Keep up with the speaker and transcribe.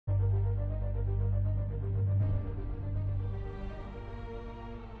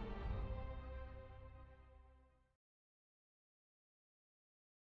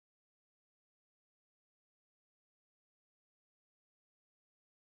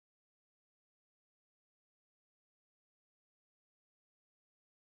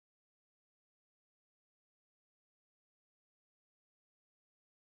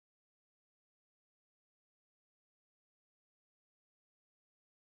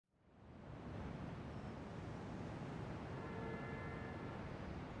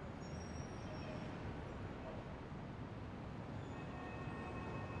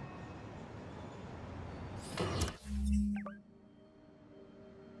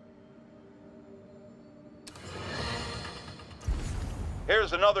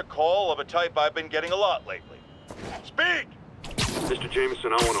Here's another call of a type I've been getting a lot lately. Speak! Mr.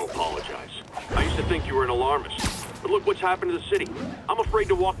 Jameson, I want to apologize. I used to think you were an alarmist, but look what's happened to the city. I'm afraid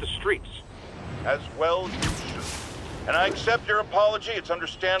to walk the streets. As well you should. And I accept your apology. It's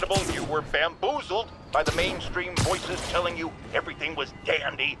understandable you were bamboozled by the mainstream voices telling you everything was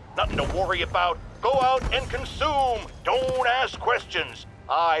dandy, nothing to worry about. Go out and consume. Don't ask questions.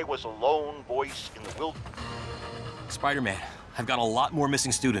 I was a lone voice in the wilderness. Spider-Man, I've got a lot more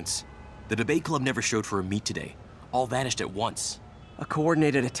missing students. The debate club never showed for a meet today. All vanished at once. A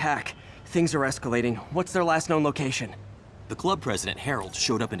coordinated attack. Things are escalating. What's their last known location? The club president, Harold,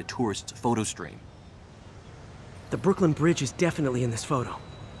 showed up in a tourist's photo stream. The Brooklyn Bridge is definitely in this photo.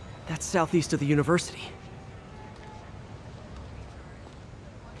 That's southeast of the university.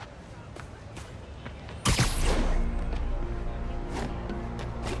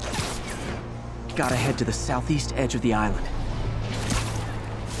 Gotta head to the southeast edge of the island.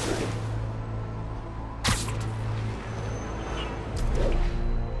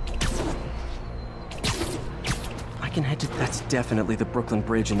 I can head to... That's definitely the Brooklyn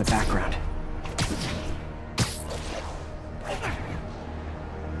Bridge in the background.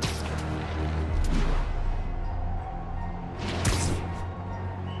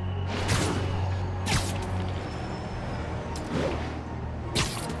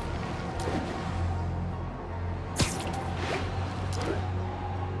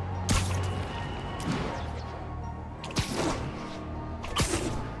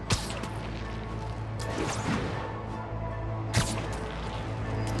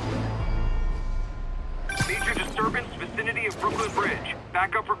 Vicinity of Brooklyn Bridge.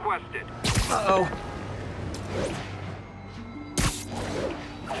 Backup requested. Uh-oh.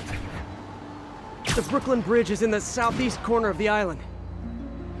 The Brooklyn Bridge is in the southeast corner of the island.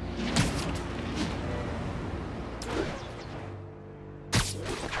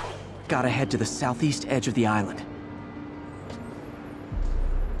 Gotta head to the southeast edge of the island.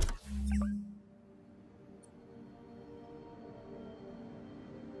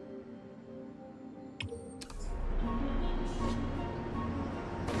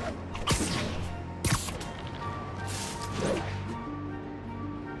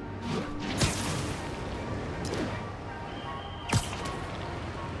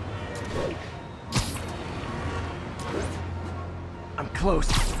 I'm close.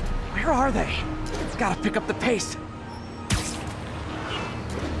 Where are they? Gotta pick up the pace.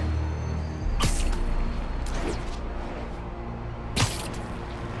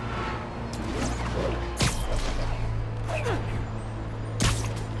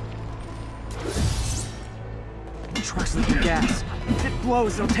 Truck's leaking gas. If it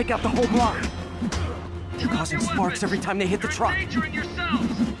blows, it'll take out the whole block. They're causing sparks every time they hit the truck. Endangering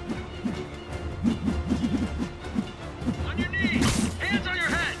yourselves! On your knees! Hands on your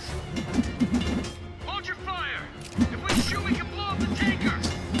heads! Hold your fire! If we shoot, we can blow up the tanker!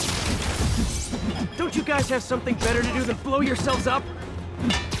 Don't you guys have something better to do than blow yourselves up?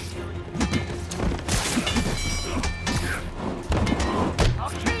 I'll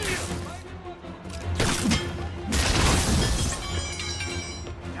kill you!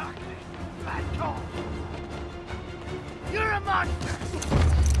 You're a monster!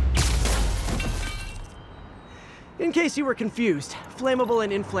 In case you were confused, flammable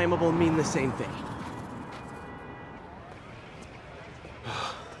and inflammable mean the same thing.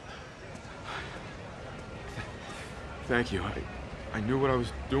 Thank you. I knew what I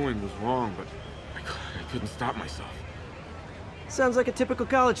was doing was wrong, but I couldn't stop myself. Sounds like a typical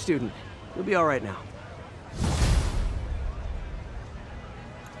college student. You'll be all right now.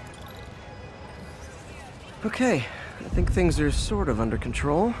 Okay, I think things are sort of under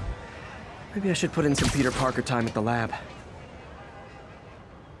control. Maybe I should put in some Peter Parker time at the lab.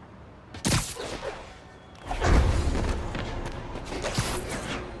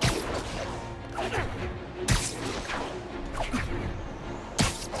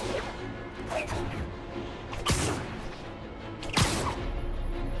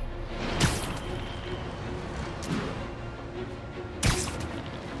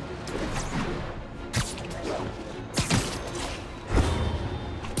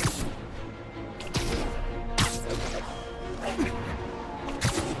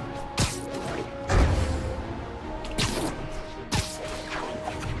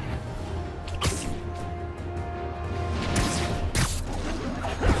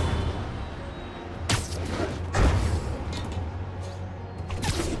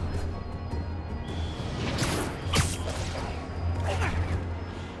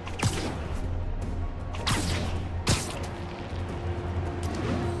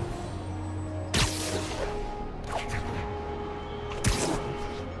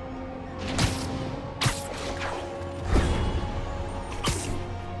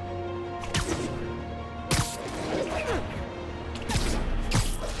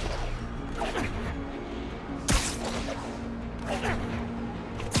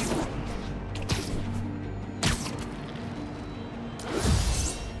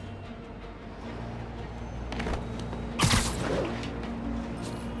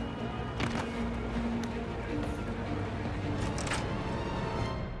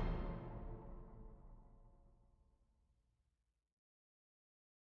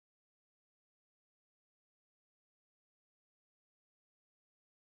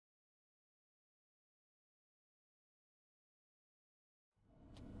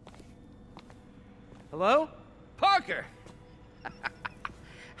 Hello? Parker!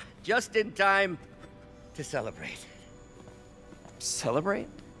 Just in time to celebrate. Celebrate?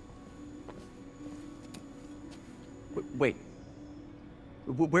 Wait.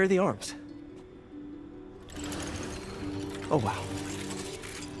 Where are the arms? Oh, wow.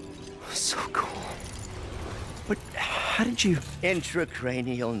 So cool. But how did you...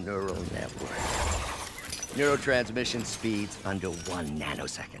 Intracranial neural network. Neurotransmission speeds under 1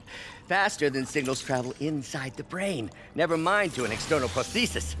 nanosecond. Faster than signals travel inside the brain. Never mind to an external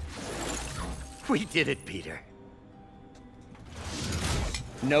prosthesis. We did it, Peter.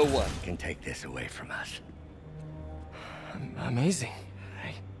 No one can take this away from us. Amazing.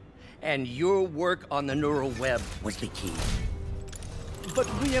 And your work on the neural web was the key. But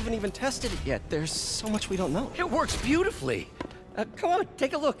we haven't even tested it yet. There's so much we don't know. It works beautifully. Come on,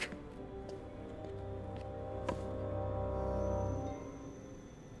 take a look.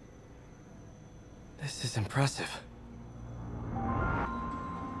 This is impressive.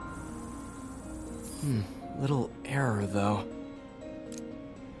 Little error, though.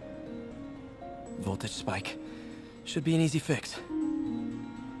 Voltage spike. Should be an easy fix.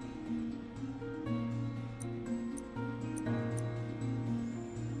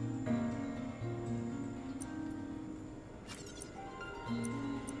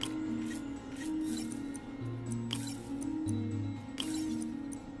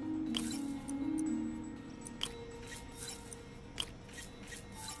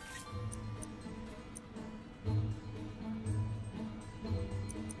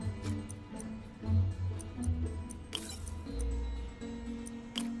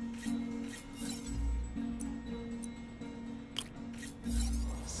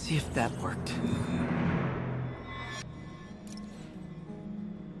 See if that worked.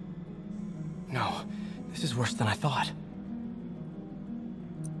 No, this is worse than I thought.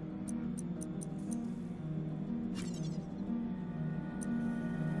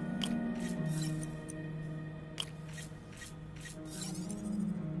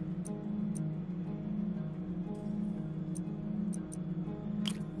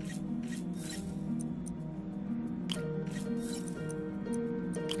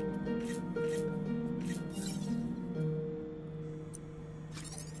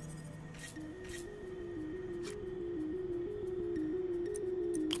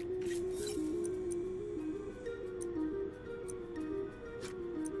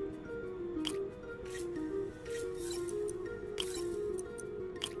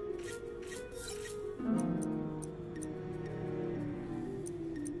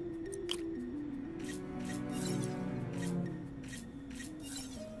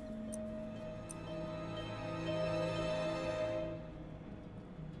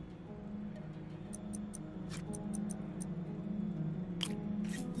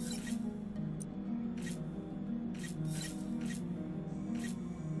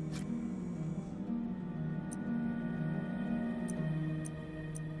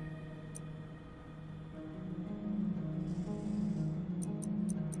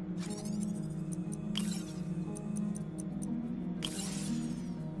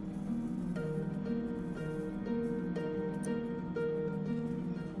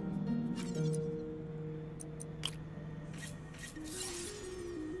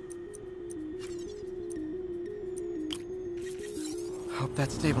 Hope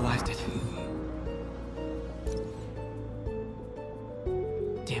that stabilized it.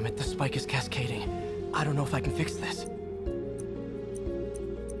 Damn it, the spike is cascading. I don't know if I can fix this.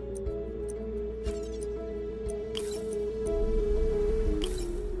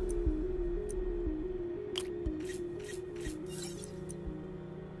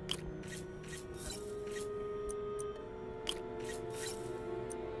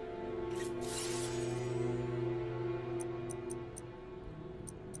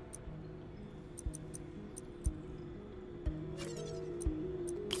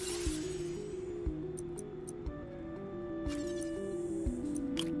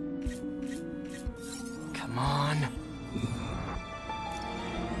 Come on.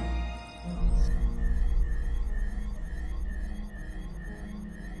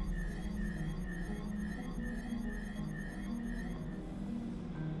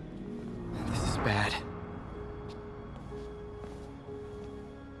 This is bad.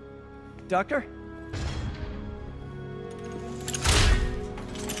 Doctor?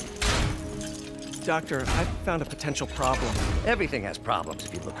 Doctor, I've found a potential problem. Everything has problems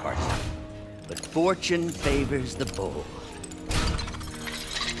if you look hard enough. But fortune favors the bold.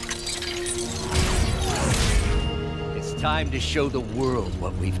 It's time to show the world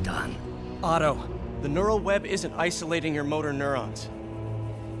what we've done. Otto, the neural web isn't isolating your motor neurons.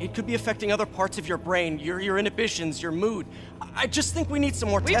 It could be affecting other parts of your brain, your inhibitions, your mood. I just think we need some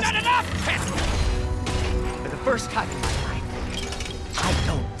more We've tests. done enough! For the first time in my life, I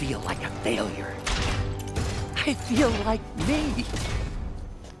don't feel like a failure. I feel like me.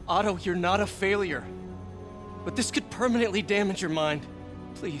 Otto, you're not a failure. But this could permanently damage your mind.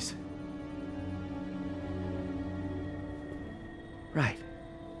 Please. Right.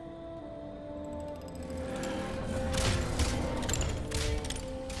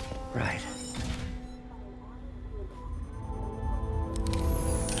 Right.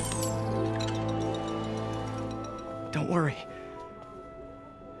 Don't worry.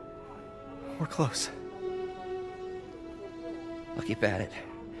 We're close. I'll keep at it.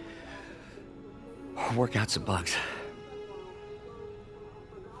 I'll work out some bugs.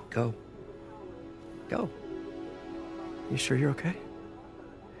 Go. Go. You sure you're okay?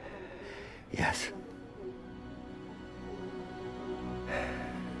 Yes.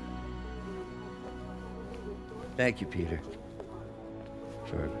 Thank you, Peter.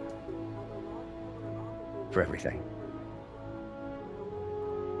 For everything.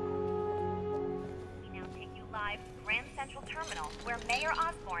 We now take you live to Grand Central Terminal, where Mayor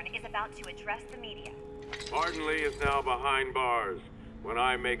Osborne is about to address the media. Martin Lee is now behind bars. When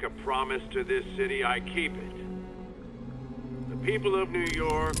I make a promise to this city, I keep it. The people of New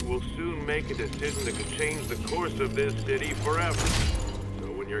York will soon make a decision that could change the course of this city forever.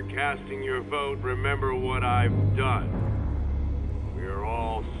 So when you're casting your vote, remember what I've done. We are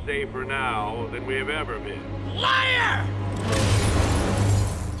all safer now than we have ever been. Liar!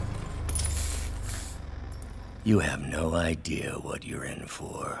 You have no idea what you're in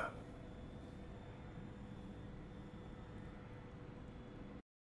for.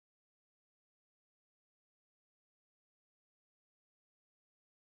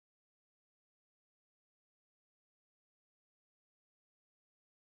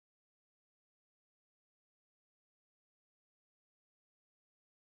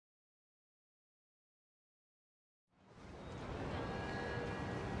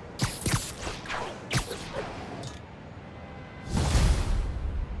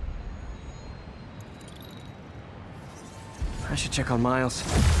 I should check on Miles.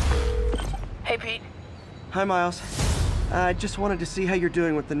 Hey, Pete. Hi, Miles. I just wanted to see how you're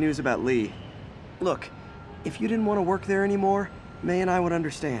doing with the news about Lee. Look, if you didn't want to work there anymore, May and I would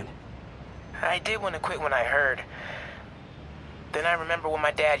understand. I did want to quit when I heard. Then I remember what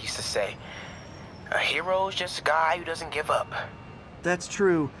my dad used to say. A hero's just a guy who doesn't give up. That's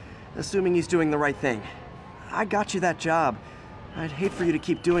true, assuming he's doing the right thing. I got you that job. I'd hate for you to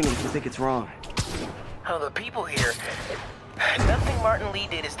keep doing it if you think it's wrong. Oh, the people here... Nothing Martin Lee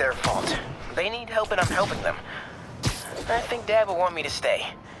did is their fault. They need help and I'm helping them. I think Dad would want me to stay.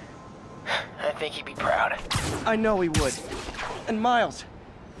 I think he'd be proud. I know he would. And Miles,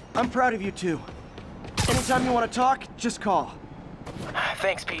 I'm proud of you too. Anytime you want to talk, just call.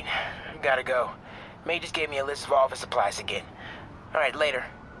 Thanks, Pete. Gotta go. May just gave me a list of all of his supplies again. All right, later.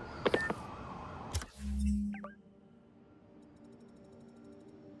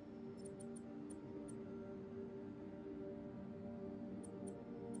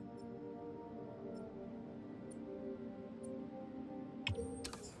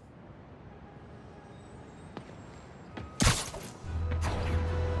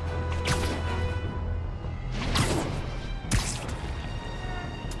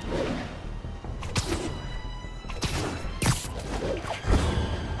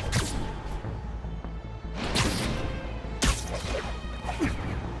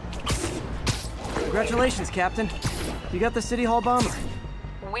 Congratulations, Captain. You got the City Hall bomber.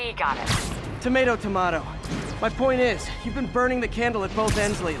 We got it. Tomato, tomato. My point is, you've been burning the candle at both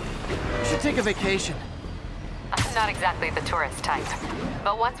ends lately. You should take a vacation. I'm not exactly the tourist type.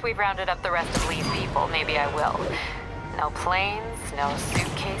 But once we've rounded up the rest of Lee's people, maybe I will. No planes, no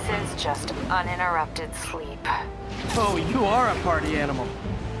suitcases, just uninterrupted sleep. Oh, you are a party animal.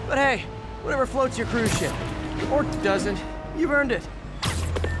 But hey, whatever floats your cruise ship. Or doesn't. You've earned it.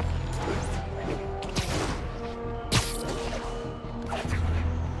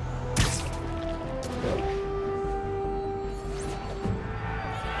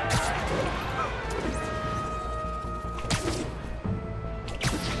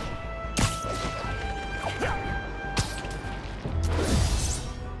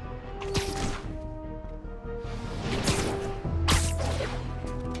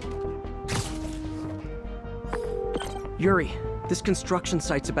 Yuri, this construction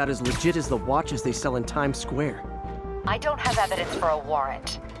site's about as legit as the watches they sell in Times Square. I don't have evidence for a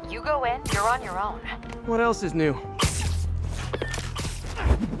warrant. You go in, you're on your own. What else is new?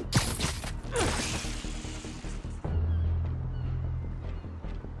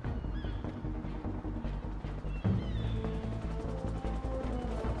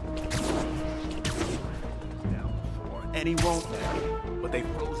 and he won't marry. But they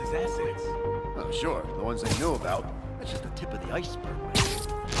froze his assets. Oh, sure, the ones they knew about. That's just the tip of the iceberg.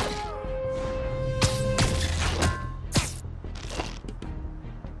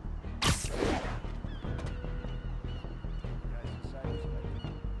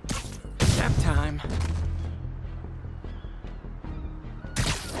 Nap time.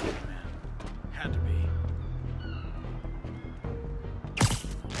 Had to be.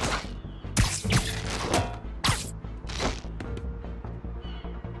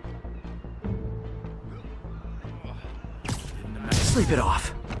 Sleep it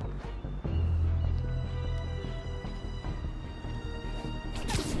off.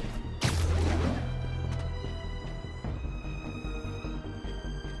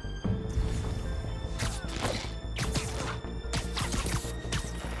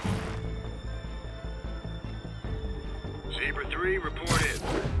 Zebra 3, report in.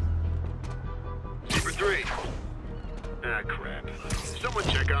 Zebra 3. Ah, crap. Someone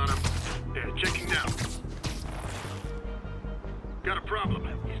check on him. Yeah, checking now. Got a problem.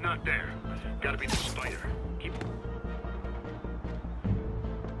 He's not there. Gotta be the spider. Keep...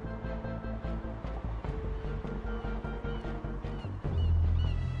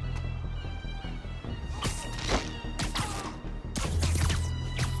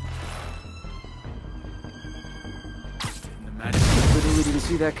 Literally didn't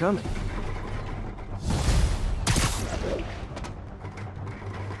see that coming.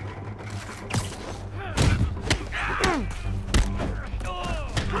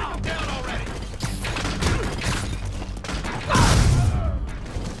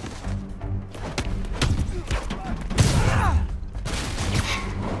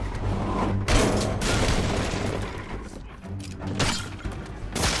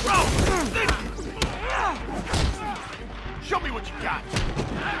 Show me what you got.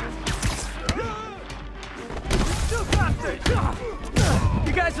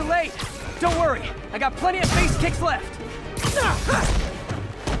 You guys are late. Don't worry. I got plenty of face kicks left.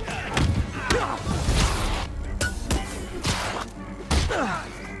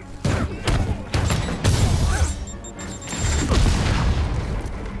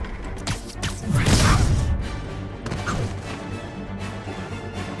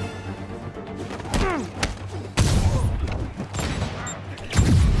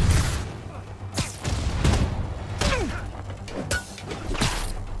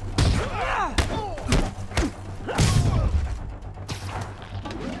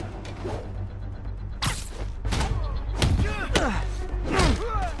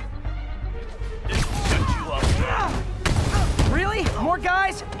 Really? More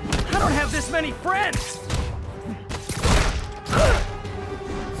guys? I don't have this many friends!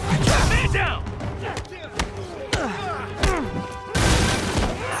 Man down!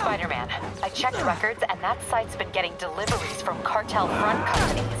 Spider-Man, I checked records, and that site's been getting deliveries from cartel front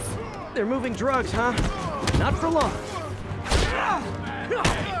companies. They're moving drugs, huh? Not for long.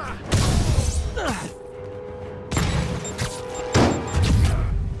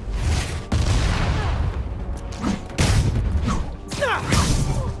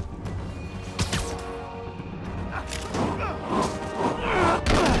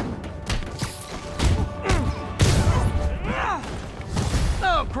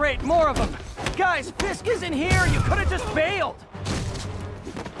 Oh, great, more of them. Guys, Fisk isn't here. You could have just bailed.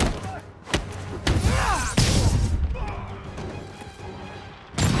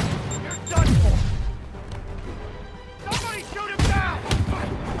 You're done for. Somebody shoot him down.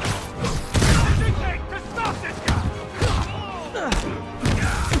 What does it take to stop this guy?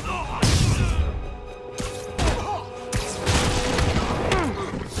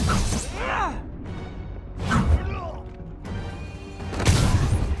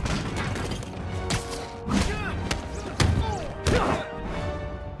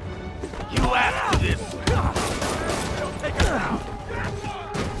 You asked for this. They'll take us out.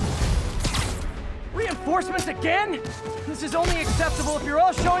 Reinforcements again? This is only acceptable if you're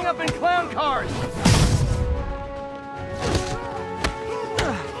all showing up in clown cars.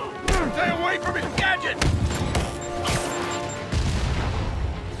 Stay away from his gadget.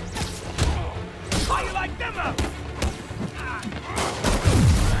 How you like them up?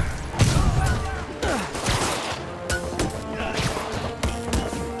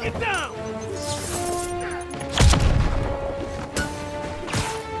 Get down!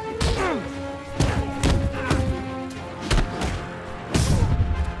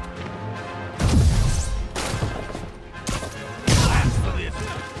 Blast this!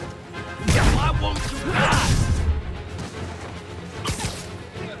 Why won't you die?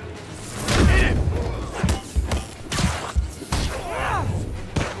 Hit him!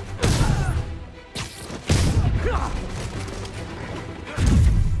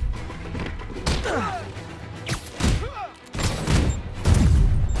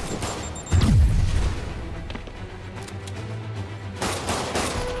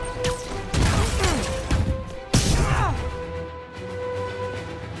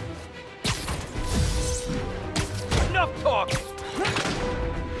 Enough talking!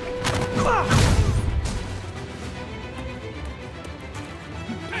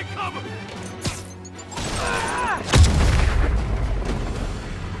 Take cover!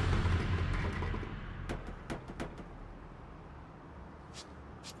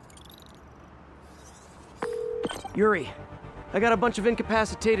 Yuri, I got a bunch of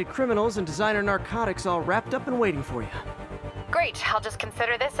incapacitated criminals and designer narcotics all wrapped up and waiting for you. Great, I'll just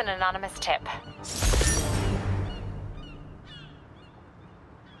consider this an anonymous tip.